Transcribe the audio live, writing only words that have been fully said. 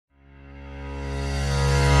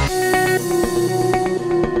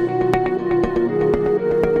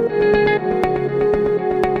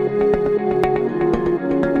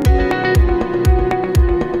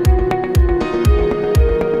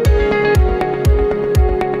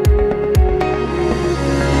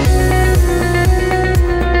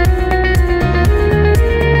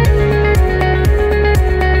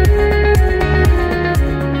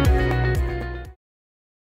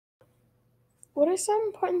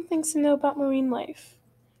Interesting things to know about marine life.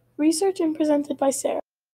 Research and presented by Sarah.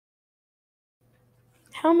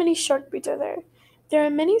 How many shark breeds are there? There are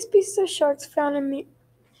many species of sharks found in the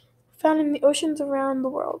oceans around the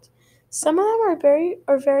world. Some of them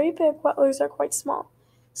are very big, while others are quite small.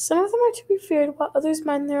 Some of them are to be feared, while others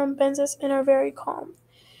mind their own business and are very calm.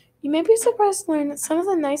 You may be surprised to learn that some of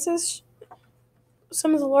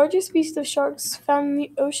the largest species of sharks found in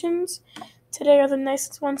the oceans today are the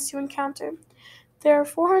nicest ones to encounter. There are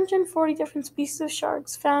 440 different species of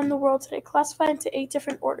sharks found in the world today, classified into 8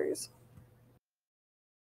 different orders.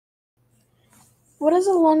 What is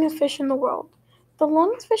the longest fish in the world? The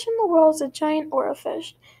longest fish in the world is a giant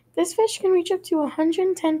oarfish. This fish can reach up to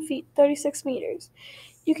 110 feet, 36 meters.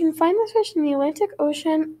 You can find this fish in the Atlantic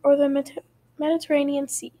Ocean or the Mediterranean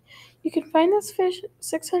Sea. You can find this fish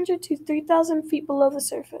 600 to 3,000 feet below the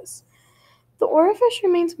surface. The oarfish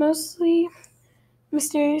remains mostly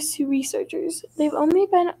mysterious to researchers. They've only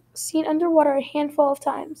been seen underwater a handful of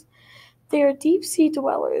times. They are deep sea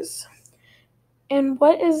dwellers, and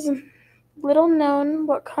what is little known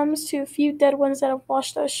what comes to a few dead ones that have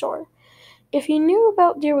washed ashore. If you knew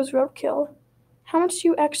about deer was roadkill, how much do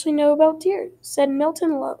you actually know about deer? Said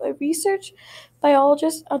Milton Love, a research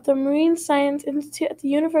biologist at the Marine Science Institute at the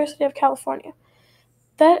University of California.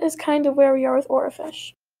 That is kind of where we are with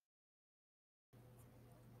oarfish.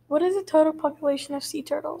 What is the total population of sea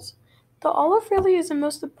turtles? The olive ridley is the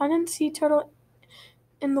most abundant sea turtle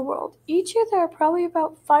in the world. Each year there are probably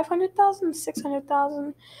about 500,000 to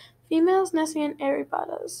 600,000 females nesting in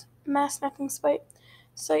Aribadas, mass nesting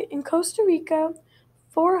site in Costa Rica,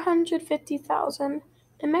 450,000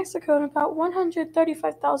 in Mexico, and about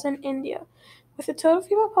 135,000 in India, with a total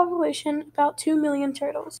female population about 2 million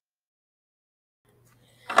turtles.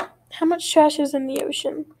 How much trash is in the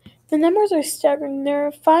ocean? The numbers are staggering. There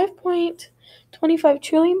are 5.25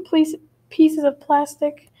 trillion pieces of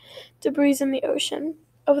plastic debris in the ocean.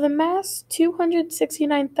 Of the mass,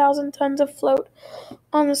 269,000 tons afloat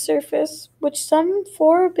on the surface, which sum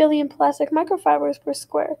 4 billion plastic microfibers per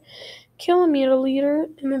square kilometer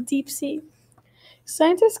in the deep sea.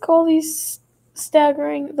 Scientists call these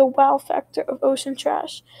staggering the wow factor of ocean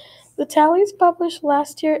trash. The tallies published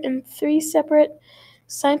last year in 3 separate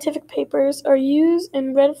scientific papers are used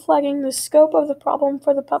in red flagging the scope of the problem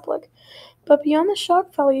for the public. But beyond the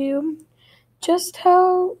shock value, just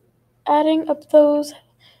how adding up those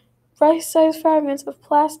rice-sized fragments of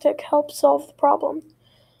plastic helps solve the problem.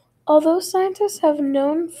 Although scientists have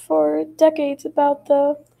known for decades about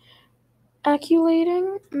the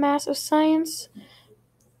accumulating mass of science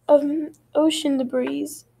of ocean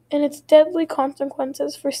debris and its deadly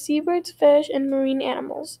consequences for seabirds, fish, and marine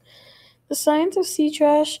animals, the science of sea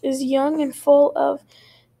trash is young and full of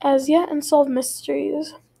as yet unsolved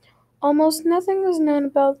mysteries. Almost nothing is known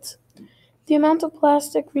about the amount of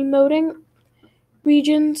plastic remoting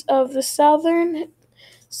regions of the southern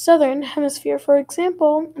hemisphere, for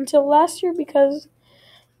example, until last year because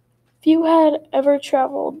few had ever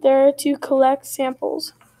traveled there to collect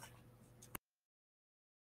samples.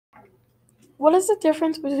 What is the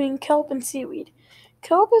difference between kelp and seaweed?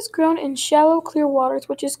 Kelp is grown in shallow, clear waters,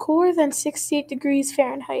 which is cooler than 68 degrees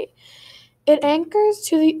Fahrenheit. It anchors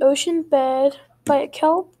to the ocean bed by a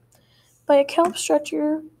kelp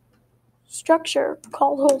structure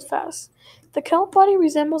called holdfast. The kelp body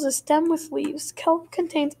resembles a stem with leaves. Kelp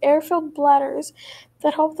contains air-filled bladders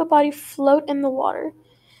that help the body float in the water.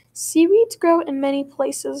 Seaweeds grow in many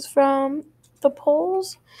places, from the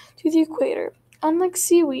poles to the equator. Unlike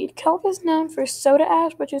seaweed, kelp is known for soda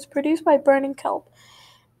ash, which is produced by burning kelp.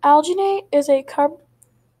 Alginate is a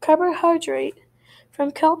carbohydrate from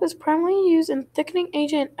kelp is primarily used in thickening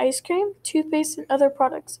agent in ice cream, toothpaste, and other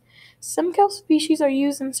products. Some kelp species are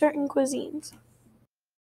used in certain cuisines.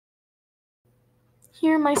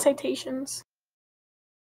 Here are my citations.